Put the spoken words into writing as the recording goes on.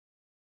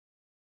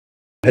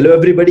Hello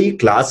everybody,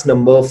 class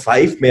number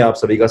 5 में आप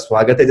सभी का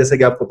स्वागत है। जैसा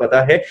कि आपको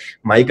पता है,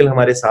 माइकल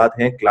हमारे साथ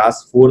हैं।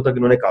 क्लास 4 तक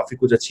इन्होंने काफी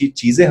कुछ अच्छी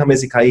चीजें हमें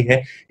सिखाई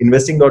हैं।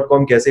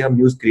 इन्वेस्टिंग.com कैसे हम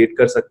न्यूज क्रिएट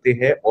कर सकते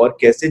हैं और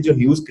कैसे जो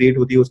न्यूज क्रिएट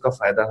होती है उसका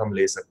फायदा हम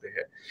ले सकते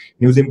हैं।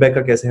 न्यूज इंपैक्ट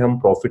का कैसे हम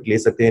प्रॉफिट ले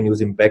सकते हैं,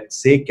 न्यूज इंपैक्ट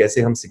से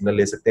कैसे हम सिग्नल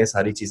ले सकते हैं,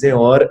 सारी चीजें।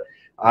 और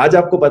आज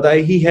आपको पता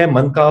ही है,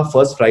 मंथ का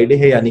फर्स्ट फ्राइडे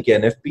है, यानी कि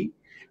एनएफपी।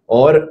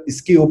 और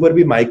इसके ऊपर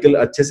भी माइकल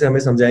अच्छे से हमें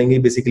समझाएंगे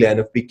बेसिकली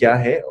एनएफपी क्या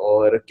है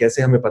और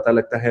कैसे हमें पता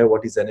लगता है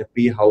what is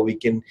NFP, how we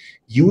can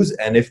use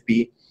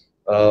NFP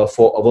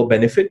for our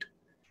benefit.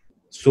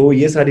 सो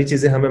ये सारी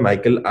चीजें हमें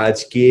माइकल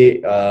आज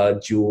के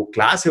जो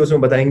क्लास है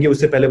उसमें बताएंगे।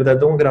 उससे पहले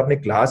बताता हूँ, अगर आपने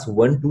क्लास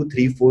 1, 2,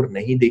 3, 4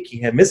 नहीं देखी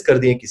है, मिस कर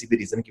दी है किसी भी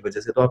रीजन की वजह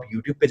से, तो आप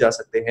यूट्यूब पे जा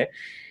सकते हैं।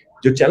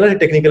 जो चैनल है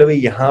टेक्निकल वे,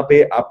 यहाँ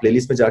पे आप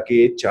प्लेलिस्ट में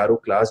जाके चारों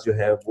क्लास जो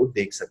है वो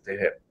देख सकते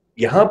हैं।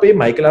 यहाँ पे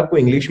माइकल आपको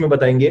इंग्लिश में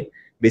बताएंगे।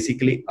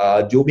 बेसिकली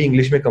जो भी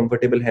इंग्लिश में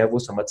कंफर्टेबल है वो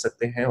समझ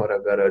सकते हैं, और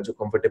अगर जो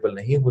कंफर्टेबल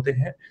नहीं होते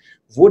हैं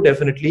वो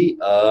डेफिनेटली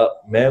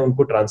मैं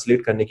उनको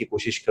ट्रांसलेट करने की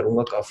कोशिश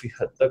करूंगा काफी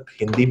हद तक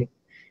हिंदी में,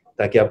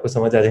 ताकि आपको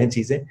समझ आ जाए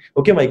चीजें।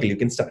 Okay Michael, you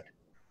can start.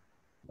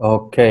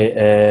 Okay,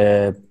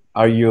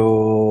 are you,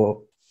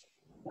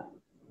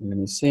 let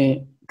me see,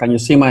 can you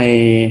see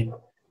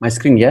my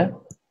screen, yeah?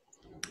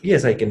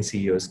 Yes, I can see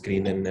your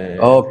screen. And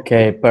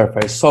okay,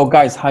 perfect. So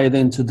guys, how are you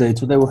doing today?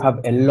 Today we have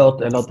a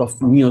lot of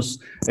news,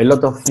 a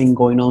lot of things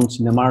going on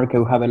in the market.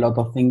 We have a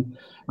lot of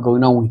things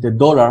going on with the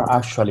dollar,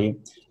 actually.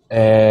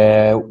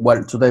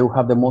 Well, today we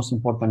have the most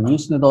important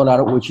news in the dollar,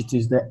 which it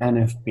is the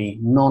NFP,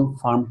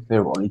 non-farm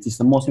payroll. It is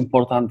the most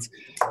important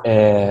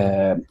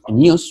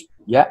news,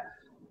 yeah,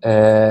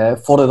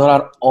 for the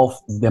dollar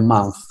of the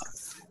month.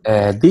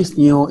 This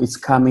news is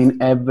coming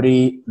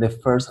the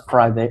first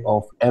Friday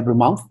of every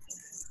month.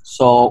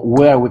 So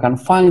where we can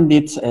find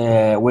it,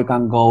 we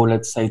can go,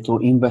 let's say, to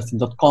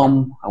investing.com.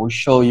 I will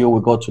show you. We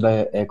go to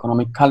the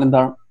economic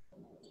calendar.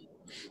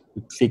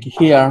 We click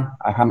here.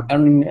 I have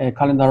earning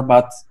calendar,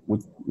 but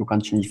you can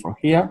change from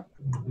here.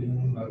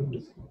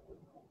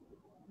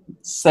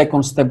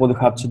 Second step, what you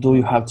have to do,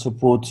 you have to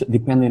put,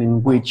 depending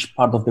on which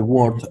part of the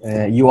world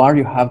you are,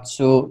 you have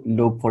to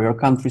look for your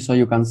country so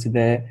you can see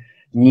the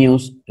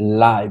news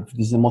live.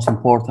 This is the most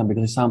important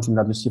because it's something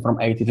that you see from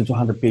 80 to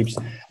 200 pips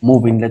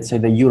moving, let's say,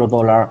 the euro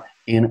dollar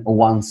in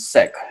 1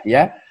 sec,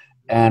 yeah?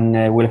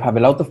 And we'll have a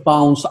lot of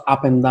bounce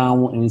up and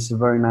down, and it's a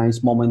very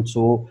nice moment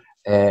to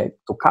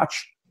catch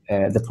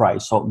the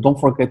price. So don't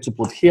forget to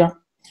put here.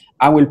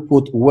 I will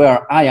put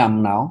where I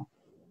am now.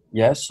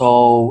 Yeah,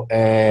 so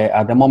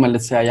at the moment,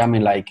 let's say I am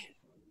in like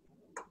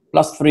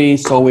 +3,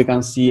 so we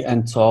can see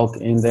and talk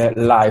in the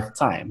live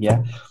time.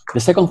 Yeah. The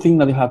second thing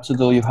that you have to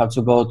do, you have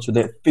to go to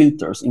the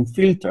filters. In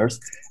filters,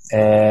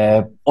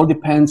 all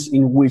depends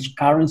in which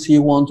currency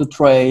you want to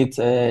trade.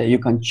 You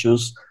can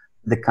choose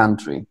the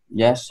country.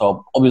 Yeah.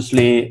 So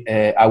obviously,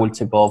 I will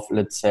take off,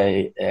 let's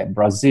say,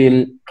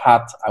 Brazil,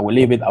 CAT. I will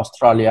leave it.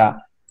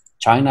 Australia,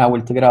 China. I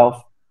will take it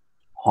off.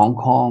 Hong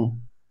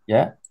Kong.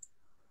 Yeah.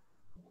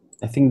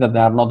 I think that they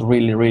are not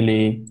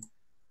really.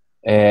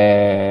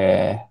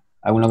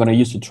 I'm not going to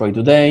use to trade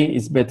today.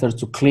 It's better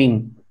to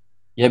clean,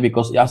 yeah,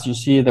 because as you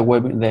see,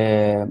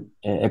 the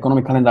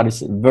economic calendar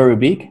is very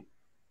big.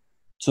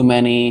 Too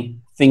many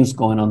things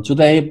going on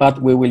today,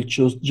 but we will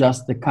choose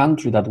just the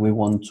country that we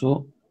want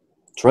to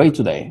trade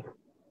today.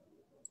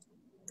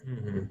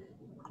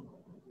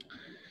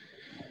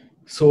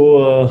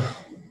 So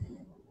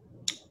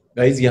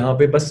guys, यहाँ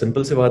पे बस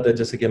simple सी बात है,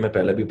 जैसे कि हमें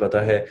पहले भी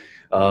पता है,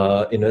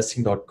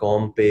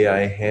 investing.com पे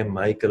आए हैं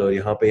माइकल, और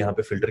यहाँ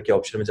पे फिल्टर के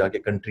ऑप्शन में जाके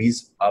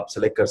कंट्रीज आप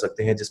सेलेक्ट कर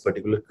सकते हैं जिस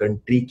पर्टिकुलर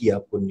कंट्री की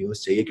आपको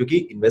न्यूज चाहिए,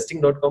 क्योंकि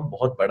investing.com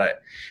बहुत बड़ा है।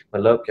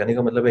 मतलब कहने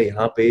का मतलब है,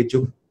 यहाँ पे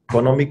जो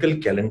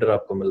इकोनॉमिकल कैलेंडर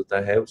आपको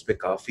मिलता है उस पे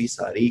काफी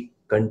सारी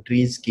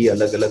कंट्रीज की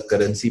अलग अलग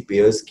करेंसी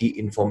पेयर्स की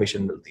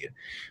इंफॉर्मेशन मिलती है।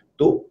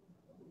 तो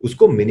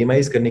उसको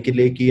मिनिमाइज करने के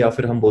लिए, कि या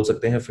फिर हम बोल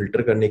सकते हैं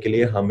फिल्टर करने के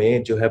लिए,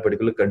 हमें जो है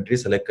पर्टिकुलर कंट्री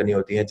सेलेक्ट करनी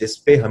होती है जिस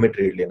पे हमें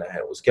ट्रेड लेना है।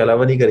 उसके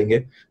अलावा नहीं करेंगे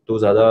तो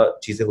ज्यादा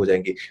चीजें हो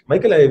जाएंगी।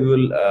 Michael, I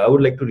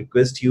would like to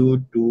request you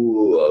to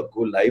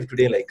go live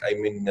today, like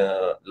I mean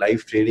live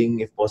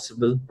trading if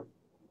possible.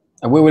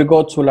 We will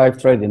go to live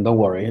trading, don't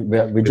worry.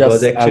 We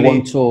just actually, I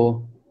want to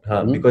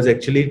because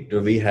actually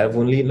we have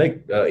only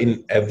in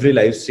every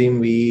live stream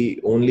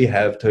we only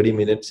have 30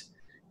 minutes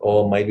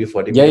or might be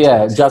 40 minutes.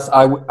 Yeah. Just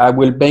I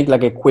will make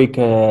like a quick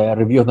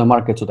review of the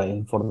market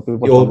today for the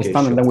people to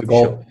understand, and then we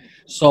go. Sure.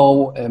 So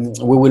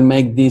we will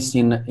make this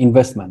in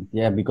investment,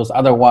 yeah, because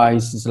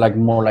otherwise it's like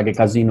more like a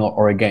casino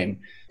or a game.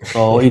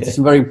 So it's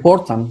very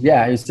important.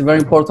 Yeah, it's very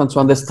important to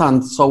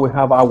understand. So we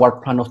have our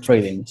plan of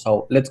trading. So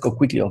let's go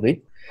quickly of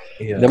it.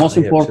 Yeah, the most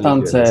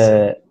important.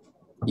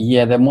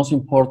 The most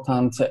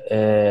important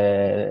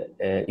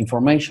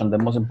information, the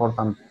most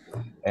important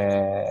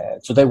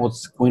today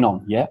what's going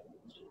on, yeah?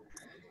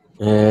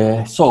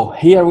 So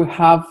here we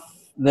have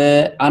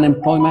the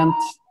unemployment,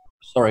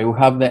 we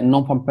have the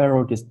non-farm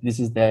payroll. This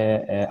is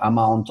the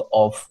amount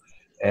of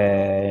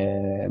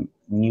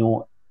new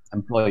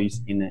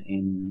employees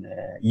in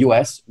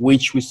US,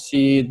 which we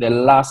see the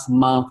last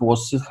month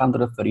was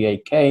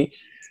 638K.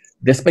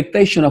 The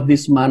expectation of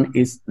this month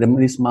is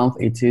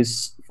it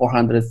is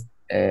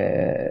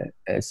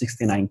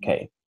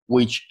 469K,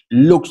 which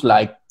looks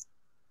like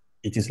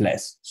it is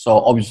less. So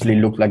obviously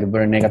looks like a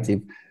very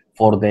negative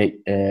for the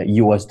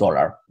US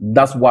dollar.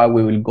 That's why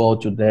we will go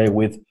today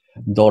with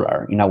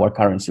dollar in our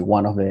currency,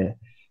 one of the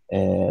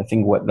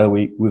things that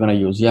we're going to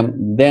use. Yeah.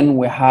 Then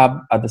we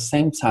have at the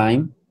same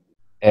time,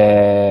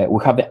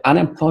 we have the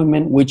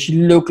unemployment, which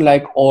look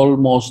like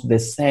almost the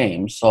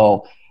same.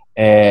 So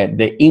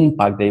the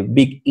impact, the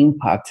big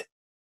impact,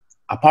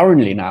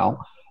 apparently now,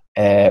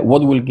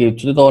 what will give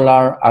to the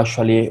dollar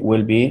actually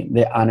will be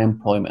the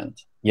unemployment.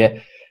 Yeah,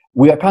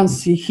 we can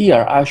see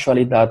here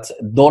actually that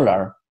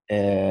dollar,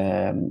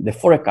 the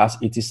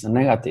forecast, it is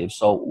negative.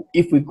 So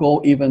if we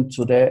go even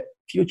to the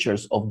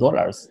futures of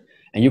dollars,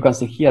 and you can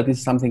see here, this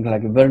is something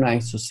like very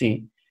nice to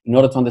see in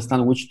order to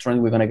understand which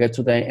trend we're going to get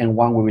today and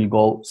when we will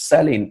go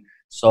selling.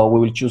 So we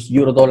will choose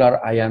euro dollar.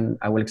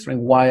 I will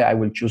explain why I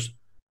will choose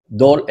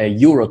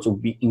euro to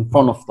be in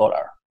front of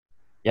dollar.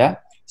 Yeah.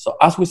 So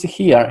as we see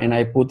here, and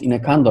I put in a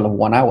candle of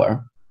 1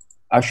 hour,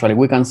 actually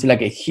we can see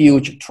like a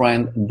huge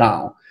trend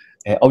down.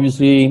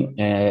 Obviously,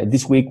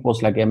 this week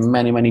was like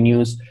many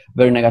news,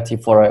 very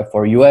negative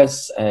for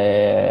US.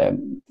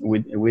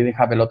 We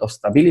have a lot of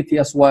stability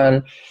as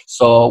well.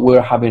 So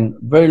we're having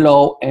very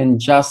low, and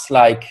just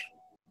like,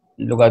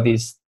 look at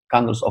these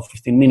candles of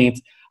 15 minutes,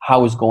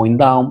 how it's going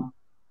down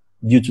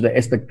due to the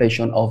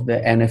expectation of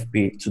the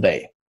NFP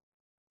today.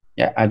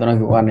 Yeah, I don't know if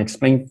you want to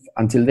explain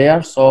until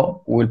there,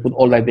 so we'll put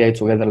all that data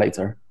together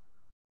later.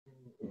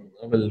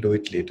 I will do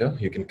it later.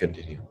 You can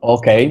continue.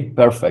 Okay,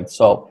 perfect.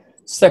 So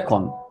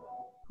second,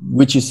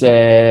 which is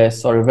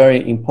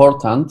very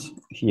important,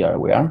 here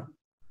we are.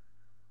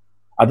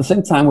 At the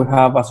same time, we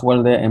have as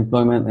well the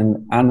employment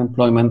and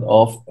unemployment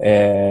of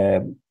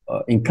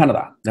in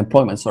Canada, the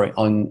employment, sorry,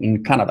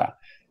 in Canada,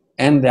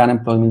 and the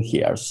unemployment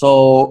here.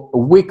 So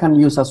we can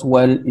use as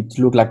well, it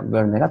look like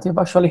very negative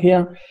actually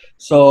here.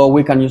 So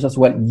we can use as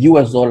well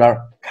US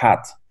dollar CAD.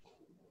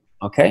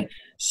 Okay,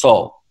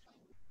 so,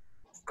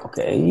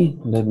 okay,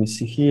 let me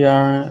see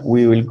here.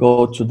 We will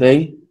go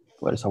today,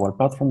 where is our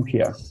platform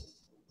here?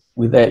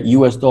 With the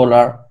US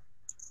dollar.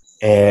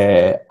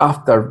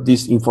 After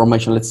this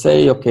information, let's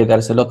say, okay,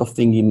 there's a lot of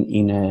things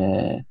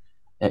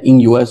in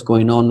US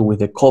going on with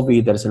the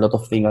COVID. There's a lot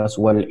of things as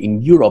well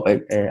in Europe,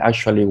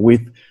 actually,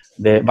 with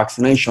the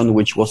vaccination,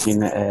 which was in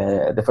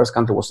the first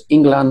country was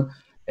England,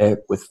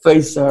 with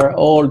Pfizer,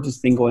 all this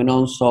thing going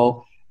on.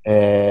 So,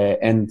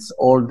 and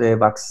all the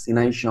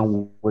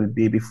vaccination will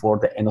be before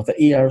the end of the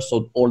year.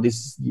 So all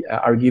this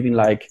are giving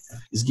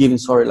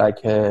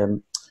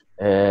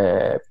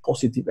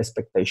positive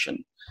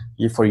expectation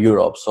here for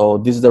Europe. So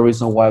this is the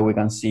reason why we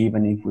can see,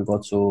 even if we go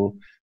to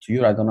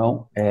Europe, I don't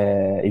know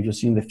if you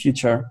see in the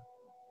future,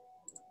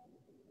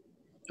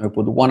 we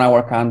put 1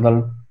 hour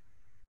candle.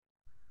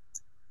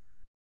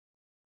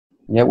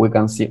 Yeah, we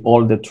can see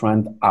all the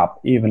trend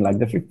up, even like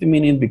the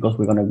 50-minute, because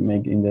we're gonna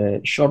make in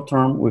the short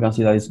term, we can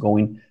see that it's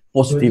going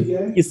positive.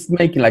 It's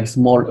making like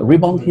small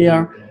rebound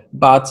here,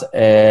 but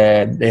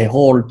the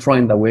whole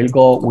trend that will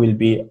go will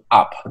be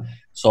up.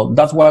 So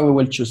that's why we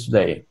will choose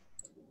today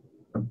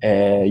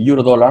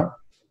euro dollar,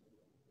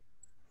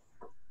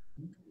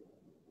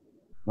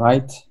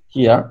 right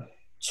here,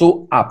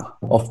 to up,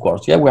 of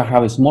course. Yeah, we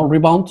have a small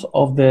rebound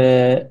of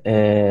the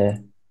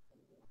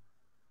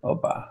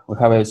we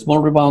have a small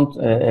rebound,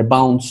 a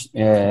bounce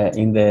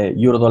in the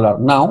euro dollar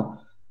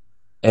now.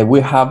 We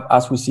have,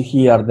 as we see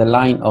here, the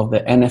line of the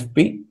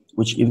NFP,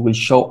 which it will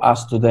show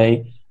us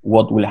today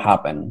what will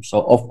happen.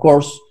 So of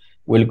course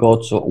we'll go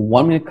to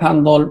 1 minute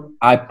candle.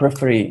 I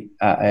prefer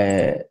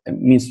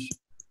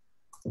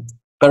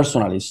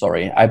personally,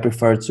 sorry, I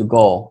prefer to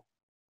go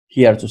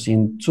here to see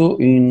in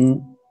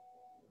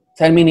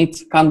 10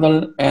 minutes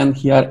candle, and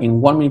here in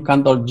 1 minute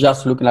candle,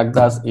 just looking like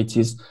that, it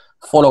is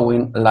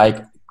following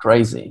like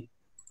crazy.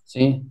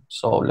 See,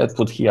 so let's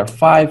put here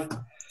 5,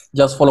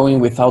 just following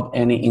without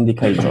any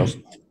indicators.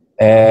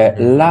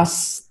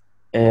 Last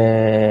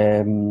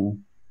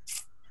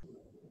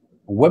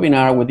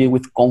webinar we did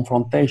with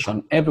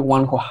confrontation.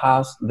 Everyone who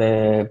has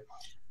the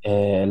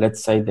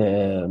let's say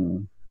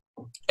the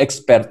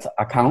expert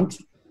account,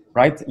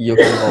 right? You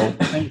can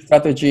go same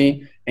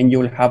strategy, and you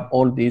will have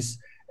all these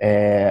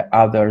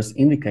others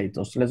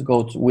indicators. Let's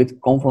go with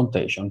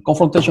confrontation.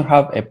 Confrontation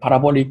have a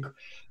parabolic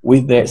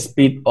with the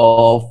speed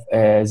of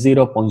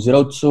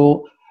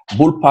 0.02,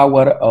 bull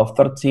power of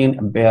 13,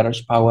 and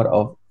bearish power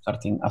of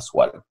 13 as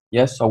well.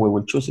 Yes, so we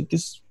will choose it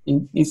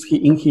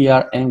in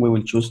here, and we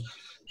will choose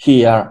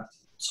here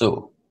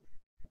too.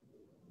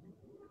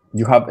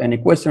 You have any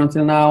question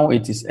until now?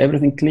 It is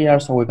everything clear,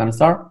 so we can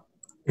start.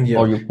 Yeah.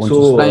 Or you want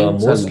So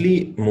to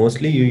explain?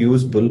 mostly you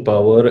use bull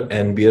power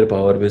and bear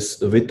power with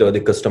the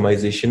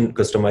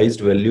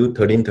customized value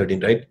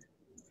 1313, right?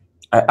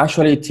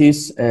 Actually, it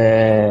is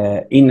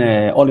in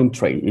Olymp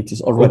trade. It is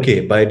already. Okay,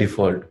 by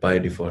default.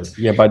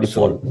 Yeah, by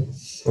default.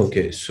 So,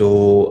 okay,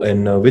 so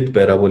and with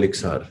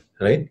parabolics are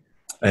right,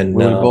 and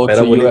we will go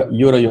to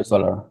Euro US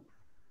dollar.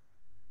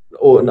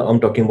 Oh, no, I'm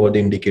talking about the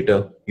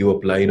indicator you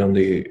applied on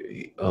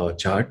the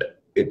chart.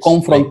 It's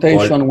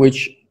confrontation, like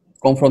which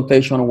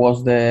confrontation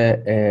was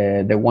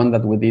the one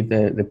that we did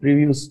the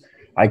previous.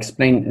 I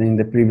explained in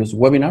the previous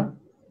webinar.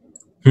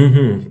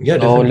 Yeah,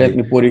 So let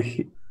definitely.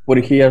 me put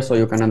it here so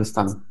you can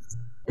understand.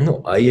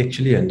 No, I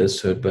actually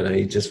understood, but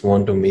I just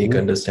want to make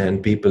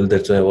understand people.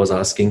 That's why I was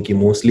asking. Ki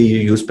mostly you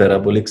use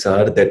parabolic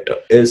SAR that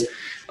is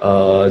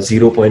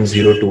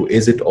 0.02.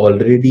 Is it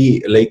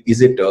already like?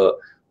 Is it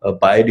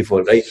by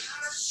default, right?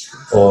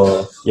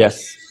 Or Yes,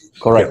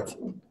 correct.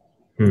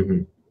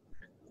 yeah.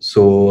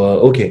 So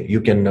okay you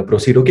can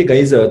proceed. Okay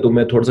guys, तो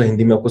मैं थोड़ा सा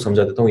हिंदी में आपको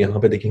समझा देता हूँ. यहाँ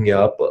पे देखेंगे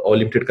आप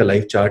ओलंपिक का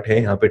लाइव चार्ट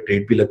है. यहाँ पे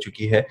ट्रेड भी लग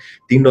चुकी है.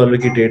 $3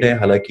 की ट्रेड है.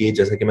 हालांकि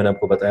जैसा कि मैंने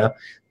आपको बताया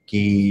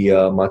कि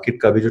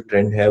मार्केट का भी जो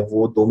ट्रेंड है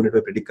वो 2 मिनट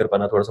में प्रिडिक्ट कर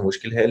पाना थोड़ा सा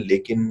मुश्किल है.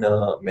 लेकिन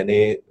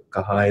मैंने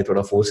कहा है,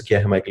 थोड़ा फोर्स किया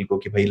है माइकल को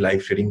कि भाई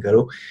लाइव ट्रेडिंग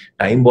करो.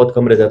 टाइम बहुत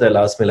कम रह जाता है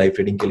लास्ट में लाइव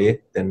ट्रेडिंग के लिए.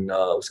 देन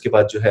उसके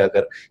बाद जो है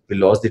अगर वी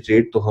लॉस द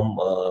ट्रेड तो हम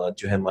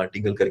जो है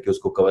मार्टिंगल करके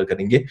उसको कवर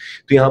करेंगे.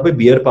 तो यहाँ पे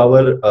बियर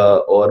पावर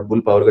और बुल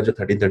पावर का जो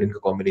 13-13 का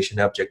कॉम्बिनेशन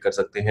है आप चेक कर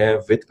सकते हैं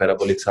विद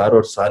पैराबोलिक सार.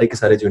 और सारे के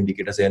सारे जो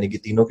इंडिकेटर्स है यानी कि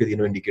तीनों के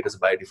तीनों इंडिकेटर्स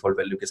बाय डिफॉल्ट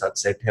वैल्यू के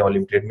साथ सेट है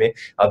ओलंप ट्रेड में.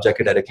 आप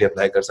जाके डायरेक्टली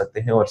अप्लाई कर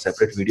सकते हैं और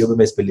सेपरेट वीडियो भी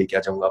मैं इस पे लेके आ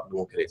जाऊंगा आप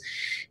लोगों के लिए.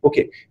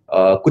 ओके,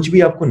 कुछ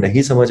भी आपको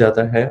नहीं समझ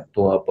आता है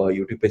तो आप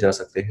यूट्यूब पे जा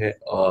सकते हैं.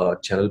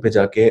 चैनल पे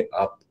जाके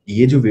आप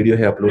ये जो वीडियो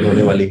है अपलोड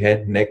होने वाली है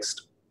नेक्स्ट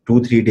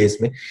 2-3 डेज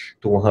में,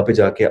 तो वहां पे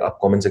जाके आप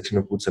कमेंट सेक्शन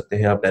में पूछ सकते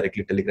हैं. आप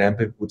डायरेक्टली टेलीग्राम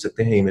पे भी पूछ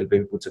सकते हैं, ईमेल पे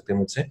भी पूछ सकते हैं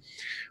मुझसे.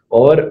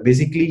 और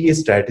बेसिकली ये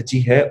स्ट्रैटेजी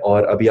है.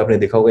 और अभी आपने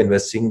देखा होगा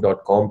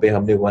investing.com पे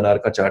हमने 1 आवर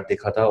का चार्ट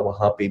देखा था,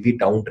 वहां पे भी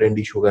डाउन ट्रेंड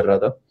ही शो कर रहा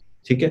था.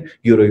 ठीक है,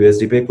 यूरो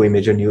यूएसडी पे कोई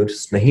मेजर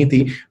न्यूज नहीं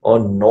थी.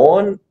 और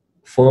नॉन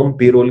फर्म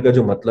पेरोल का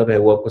जो मतलब है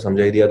वो आपको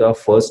समझा ही दिया था.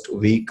 फर्स्ट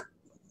वीक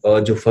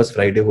जो फर्स्ट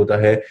फ्राइडे होता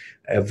है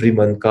एवरी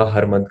मंथ का,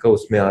 हर मंथ का,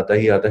 उसमें आता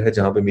ही आता है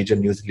जहां पे मेजर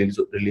न्यूज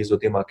रिलीज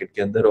होती है मार्केट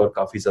के अंदर और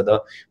काफी ज्यादा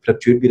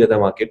फ्लक्चुएट भी रहता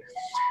है मार्केट.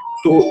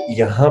 तो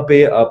यहाँ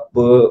पे आप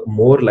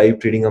मोर लाइव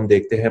ट्रेडिंग हम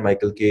देखते हैं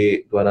माइकल के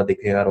द्वारा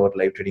देखते हैं और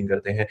लाइव ट्रेडिंग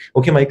करते हैं.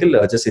 Okay Michael,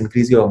 just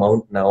increase your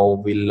amount now.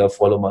 Will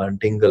follow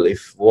martingale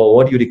if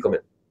what you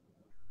recommend.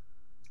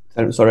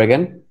 Sorry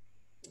again.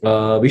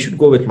 We should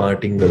go with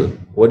martingale.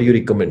 What do you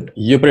recommend?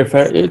 You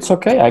prefer? It's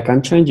okay. I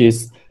can change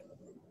it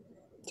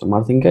to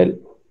martingale.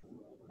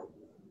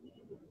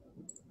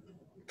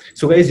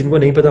 So guys, जिनको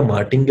नहीं पता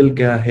martingale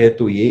क्या है,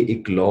 तो ये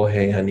एक law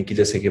है. यानी कि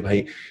जैसे कि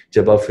भाई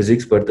जब आप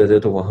फिजिक्स पढ़ते थे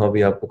तो वहां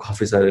भी आपको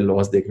काफी सारे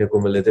लॉस देखने को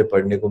मिले थे,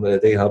 पढ़ने को मिले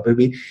थे. यहाँ पे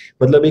भी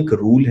मतलब एक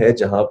रूल है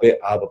जहाँ पे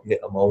आप अपने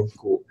अमाउंट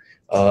को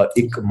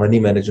एक मनी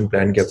मैनेजमेंट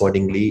प्लान के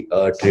अकॉर्डिंगली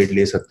ट्रेड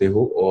ले सकते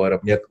हो और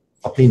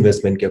अपनी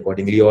इन्वेस्टमेंट के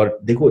अकॉर्डिंगली. और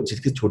देखो,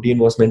 जिसकी छोटी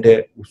इन्वेस्टमेंट है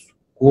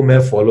उसको मैं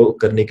फॉलो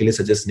करने के लिए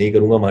सजेस्ट नहीं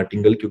करूंगा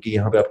मार्टिंगल, क्योंकि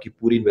यहाँ पे आपकी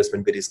पूरी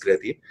इन्वेस्टमेंट पे रिस्क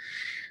रहती है.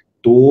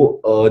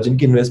 तो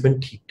जिनकी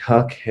इन्वेस्टमेंट ठीक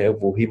ठाक है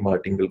वो ही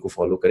मार्टिंगल को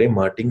फॉलो करें.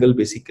 मार्टिंगल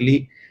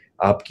बेसिकली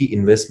आपकी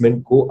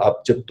इन्वेस्टमेंट को,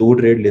 आप जब 2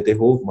 ट्रेड लेते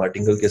हो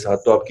मार्टिंगल के साथ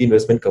तो आपकी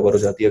इन्वेस्टमेंट कवर हो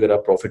जाती है अगर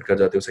आप प्रॉफिट कर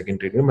जाते हो सेकंड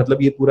ट्रेड में.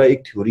 मतलब ये पूरा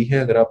एक थ्योरी है.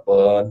 अगर आप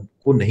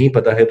को नहीं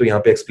पता है तो यहाँ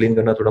पे एक्सप्लेन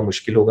करना थोड़ा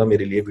मुश्किल होगा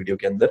मेरे लिए वीडियो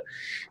के अंदर,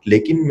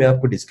 लेकिन मैं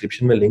आपको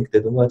डिस्क्रिप्शन में लिंक दे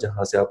दूंगा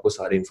जहां से आपको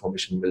सारी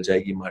इन्फॉर्मेशन मिल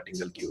जाएगी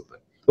मार्टिंगल के ऊपर.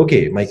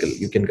 Okay, Michael,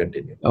 you can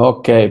continue.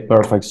 Okay,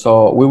 perfect. So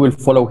we will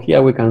follow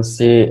here. We can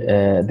see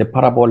the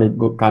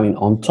parabolic coming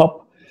on top.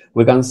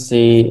 We can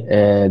see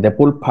the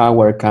pull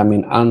power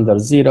coming under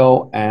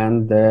 0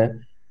 and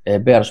the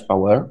bearish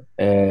power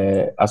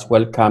as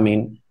well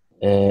coming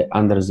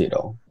under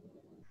 0.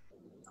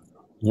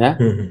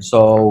 Yeah.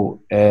 So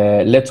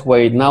let's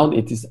wait now.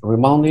 It is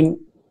rebounding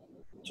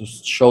to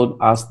show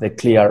us the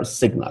clear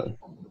signal.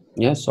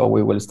 Yeah. So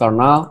we will start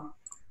now.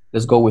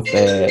 Let's go with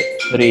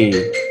 3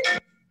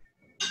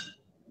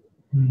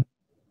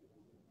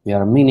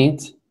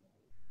 minutes.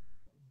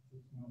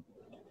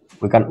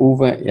 We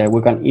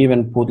can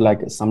even put like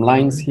some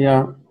lines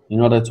here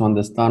in order to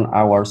understand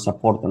our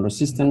support and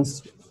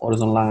resistance.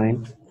 Horizontal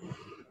line.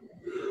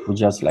 We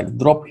just like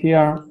drop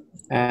here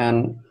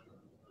and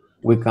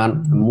we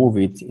can move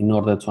it in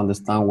order to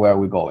understand where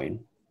we're going.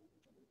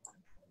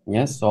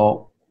 Yes,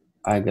 so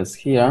I guess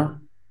here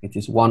it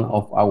is one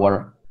of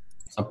our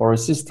support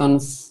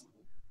resistance.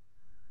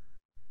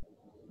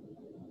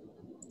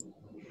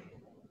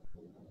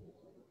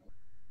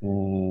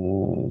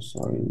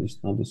 Sorry, it's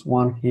not this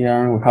one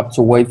here. We have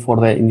to wait for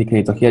the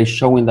indicator. Here is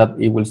showing that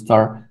it will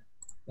start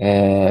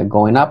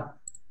going up.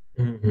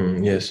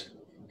 Yes.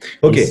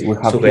 Okay.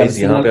 So guys,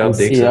 यहाँ पे आप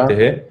देख सकते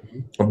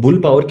हैं bull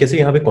power कैसे,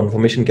 यहाँ पे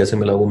conformation कैसे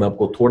मिला वो मैं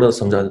आपको थोड़ा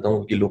समझा देता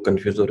हूँ कि लोग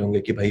कंफ्यूज हो रहे होंगे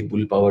कि भाई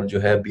बुल पावर जो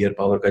है बियर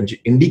पावर का जो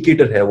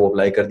इंडिकेटर है वो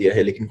अप्लाई कर दिया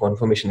है, लेकिन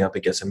कन्फर्मेशन यहाँ पे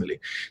कैसे मिली.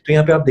 तो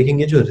यहाँ पे आप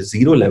देखेंगे जो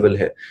 0 लेवल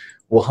है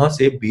वहां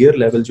से बियर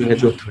लेवल जो है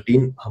जो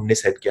 13 हमने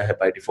सेट किया है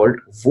बाय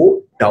डिफॉल्ट वो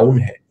डाउन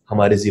है.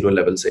 हमारे जीरो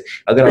लेवल से।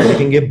 अगर आप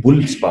देखेंगे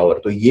बुल्स पावर,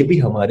 तो ये भी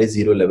हमारे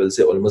जीरो लेवल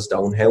से ऑलमोस्ट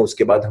डाउन है।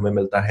 उसके बाद हमें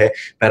मिलता है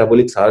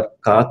पैराबोलिक सार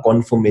का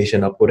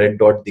कॉन्फर्मेशन, आपको रेड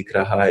डॉट दिख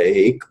रहा है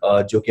एक,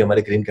 जो कि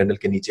हमारे ग्रीन कैंडल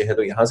के नीचे है।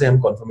 तो यहाँ से हम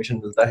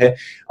कॉन्फर्मेशन मिलता है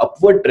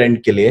अपवर्ड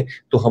ट्रेंड के लिए।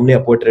 तो हमने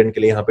अपवर्ड ट्रेंड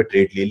के लिए यहाँ पे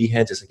ट्रेड ले ली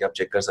है, जैसे कि आप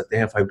चेक कर सकते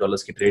हैं।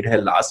 $5 की ट्रेड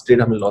है, लास्ट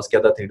ट्रेड हमने लॉस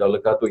किया था $3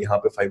 का, तो यहाँ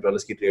पे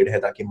 $5 की ट्रेड है,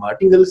 ताकि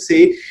मार्टिंगल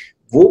से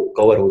वो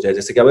कवर हो जाए।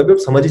 जैसे कि आप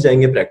समझ ही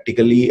जाएंगे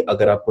प्रैक्टिकली,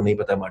 अगर आपको नहीं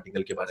पता है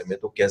मार्टिंगल के बारे में,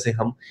 तो कैसे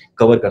हम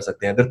कवर कर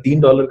सकते हैं। अगर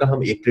 $3 का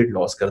हम एक ट्रेड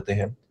लॉस करते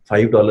हैं,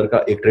 $5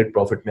 का एक ट्रेड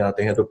प्रॉफिट में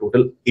आते हैं, तो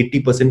टोटल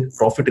 80%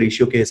 प्रॉफिट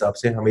रेशियो के हिसाब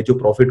से हमें जो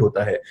प्रॉफिट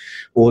होता है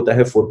वो होता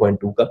है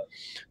 4.2 का।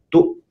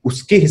 तो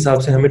उसके हिसाब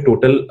से हमें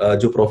टोटल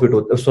जो प्रॉफिट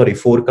होता है, सॉरी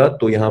 4 का,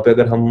 तो यहाँ पे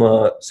अगर हम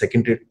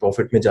सेकंड ट्रेड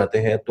प्रॉफिट में जाते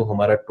हैं तो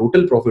हमारा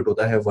टोटल प्रॉफिट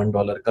होता है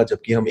 $1 का,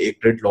 जबकि हम एक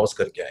ट्रेड लॉस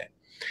करके आए।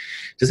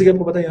 जैसे कि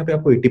आपको पता है यहाँ पे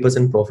आपको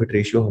 80% प्रॉफिट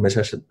रेशियो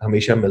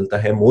हमेशा मिलता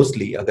है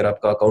मोस्टली, अगर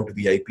आपका अकाउंट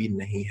वीआईपी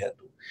नहीं है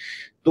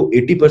तो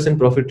 80%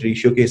 प्रॉफिट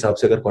रेशियो के हिसाब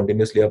से अगर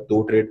कंटिन्यूअसली आप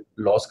 2 ट्रेड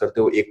लॉस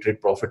करते हो, एक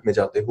ट्रेड प्रॉफिट में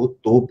जाते हो,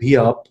 तो भी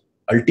आप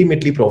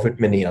अल्टीमेटली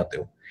प्रॉफिट में नहीं आते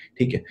हो।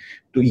 ठीक है,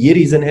 तो ये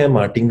रीजन है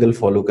मार्टिंगल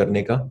फॉलो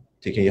करने का।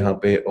 ठीक है, यहाँ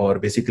पे और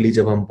बेसिकली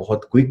जब हम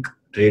बहुत क्विक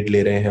ट्रेड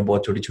ले रहे हैं,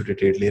 बहुत छोटी छोटी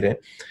ट्रेड ले रहे हैं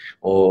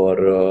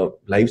और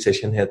लाइव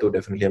सेशन है, तो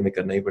डेफिनेटली हमें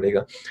करना ही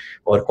पड़ेगा।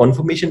 और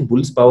कॉन्फर्मेशन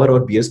बुल्स पावर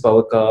और बियर्स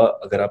पावर का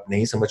अगर आप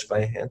नहीं समझ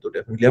पाए हैं तो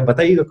डेफिनेटली आप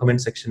बताइएगा कमेंट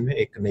सेक्शन में,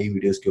 एक नई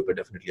वीडियोस के ऊपर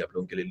डेफिनेटली आप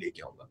लोगों के लिए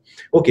लेके आऊंगा।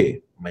 Okay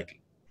Michael.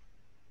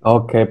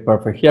 Okay,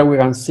 perfect. Here we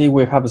can see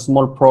we have a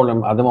small problem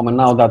at the moment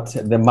now that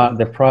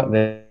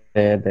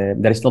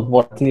there is not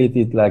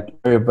volatility, it's like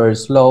very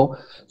slow.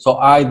 So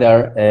either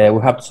we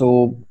have to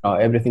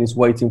everything is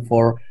waiting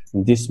for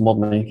this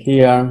moment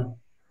here,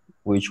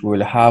 which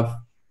will have,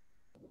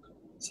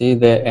 see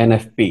the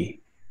NFP,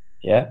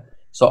 yeah.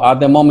 So at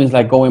the moment it's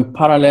like going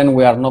parallel.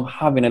 We are not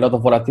having a lot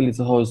of volatility,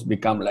 so it's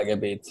become like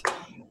a bit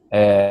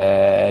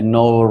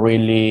no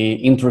really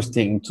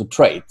interesting to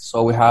trade.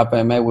 So we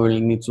have maybe we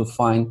will need to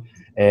find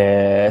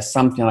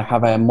something that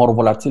have a more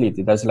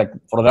volatility. That's like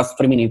for the last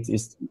 3 minutes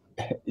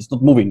it's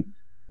not moving.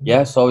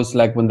 Yeah, so it's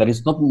like when there is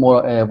not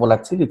more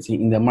volatility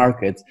in the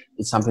market,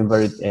 it's something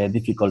very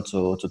difficult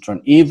to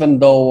trade. Even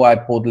though I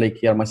put like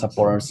here my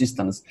support and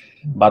resistance,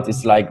 but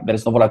it's like there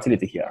is no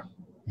volatility here.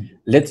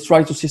 Let's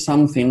try to see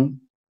something.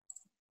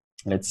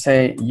 Let's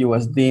say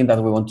USD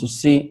that we want to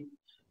see.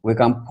 We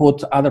can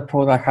put other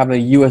product have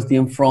the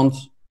USD in front,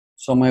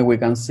 so maybe we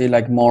can see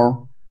like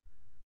more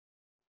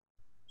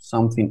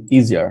something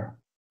easier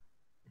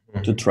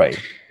to trade.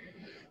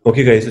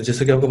 Okay guys, तो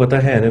जैसे कि आपको पता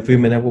है NFP,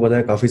 मैंने आपको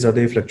बताया काफी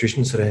ज्यादा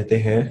फ्लक्चुएशंस रहते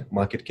हैं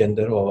मार्केट के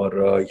अंदर,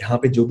 और यहाँ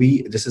पे जो भी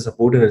जैसे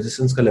सपोर्ट एंड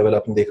रेजिस्टेंस का लेवल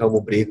आपने देखा वो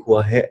ब्रेक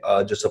हुआ है।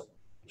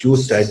 जो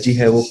स्ट्रेटजी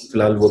है वो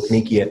फिलहाल वर्क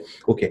नहीं की है।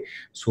 ओके,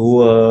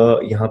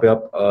 सो यहाँ पे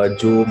आप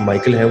जो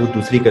माइकल है वो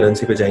दूसरी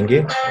करेंसी पे जाएंगे,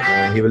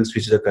 he will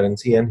switch the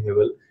currency and he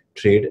will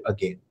trade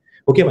again.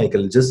 Okay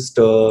Michael, just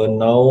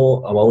now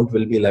amount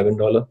will be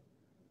 $11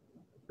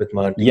 with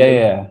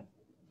Martingale.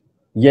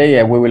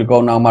 Yeah, we will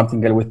go now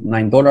Martingale with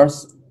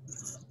 $9.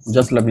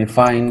 Just let me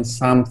find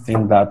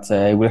something that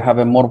will have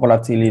a more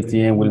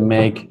volatility and will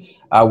make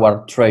our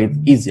trade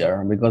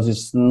easier, because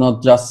it's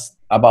not just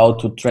about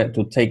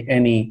to take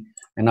any,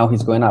 and now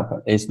he's going up.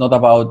 It's not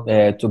about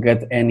to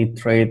get any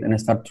trade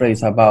and start trade.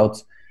 It's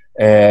about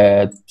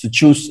to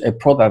choose a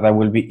product that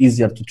will be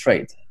easier to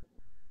trade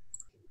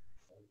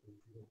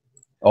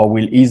or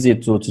will easy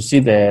to see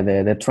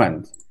the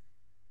trend.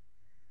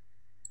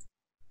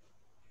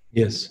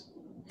 Yes.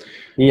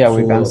 Here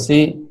we can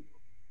see,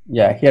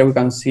 yeah, here we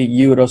can see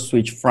Euro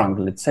Switch franc.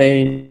 Let's say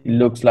it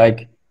looks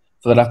like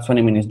for the last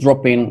 20 minutes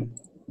dropping.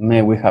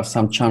 Maybe we have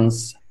some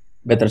chance,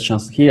 better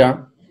chance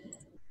here.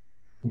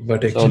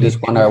 But actually, so this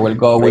one I will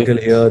go Michael,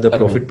 with. Here the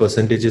profit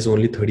percentage is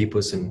only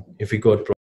 30%. If we got